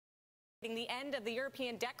The end of the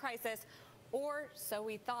European debt crisis, or so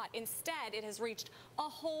we thought. Instead, it has reached a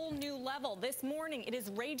whole new level. This morning, it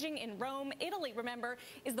is raging in Rome. Italy, remember,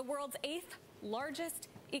 is the world's 8th largest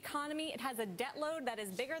economy. It has a debt load that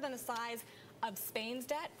is bigger than the size of Spain's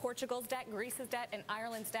debt, Portugal's debt, Greece's debt, and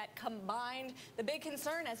Ireland's debt combined. The big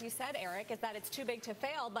concern, as you said, Eric, is that it's too big to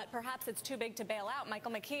fail, but perhaps it's too big to bail out.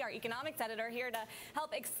 Michael McKee, our economics editor, here to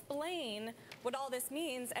help explain what all this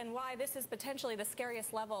means and why this is potentially the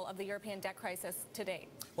scariest level of the European debt crisis to date.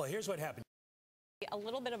 Well, here's what happened. A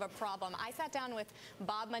little bit of a problem. I sat down with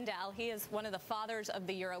Bob Mundell. He is one of the fathers of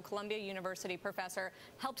the euro, Columbia University professor,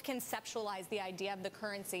 helped conceptualize the idea of the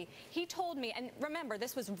currency. He told me, and remember,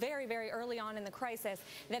 this was very, very early on in the crisis,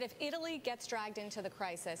 that if Italy gets dragged into the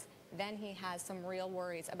crisis, then he has some real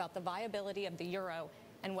worries about the viability of the euro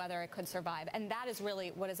and whether it could survive. And that is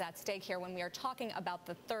really what is at stake here when we are talking about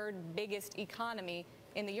the third biggest economy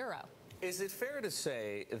in the euro. Is it fair to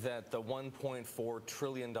say that the $1.4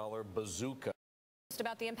 trillion bazooka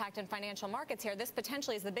About the impact in financial markets here, this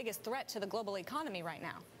potentially is the biggest threat to the global economy right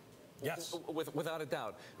now? Yes. Without a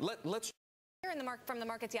doubt. Let's Here from the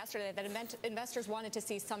markets yesterday that investors wanted to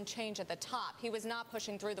see some change at the top. He was not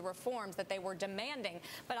pushing through the reforms that they were demanding.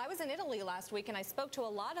 But I was in Italy last week and I spoke to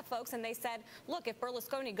a lot of folks and they said, look, if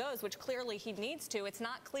Berlusconi goes, which clearly he needs to, it's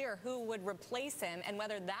not clear who would replace him and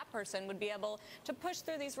whether that person would be able to push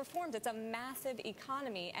through these reforms. It's a massive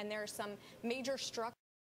economy and there are some major structures.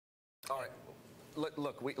 All right.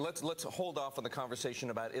 Look, let's hold off on the conversation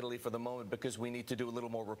about Italy for the moment because we need to do a little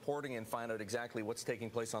more reporting and find out exactly what's taking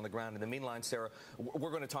place on the ground. In the meanwhile, Sarah, we're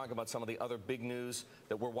going to talk about some of the other big news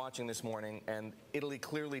that we're watching this morning, and Italy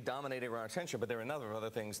clearly dominating our attention, but there are a number of other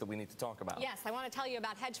things that we need to talk about. Yes, I want to tell you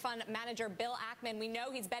about hedge fund manager Bill Ackman. We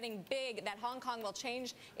know he's betting big that Hong Kong will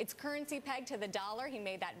change its currency peg to the dollar. He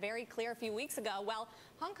made that very clear a few weeks ago. Well,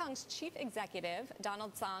 Hong Kong's chief executive,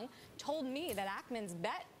 Donald Tsang, told me that Ackman's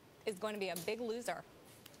bet is going to be a big loser.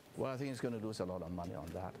 Well, I think he's going to lose a lot of money on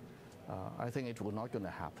that. I think it will not going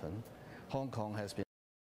to happen. Hong Kong has been...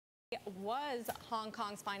 Was Hong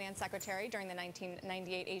Kong's finance secretary during the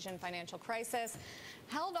 1998 Asian financial crisis,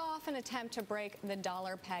 held off an attempt to break the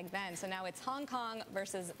dollar peg then. So now it's Hong Kong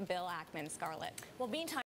versus Bill Ackman, Scarlett. Well, meantime,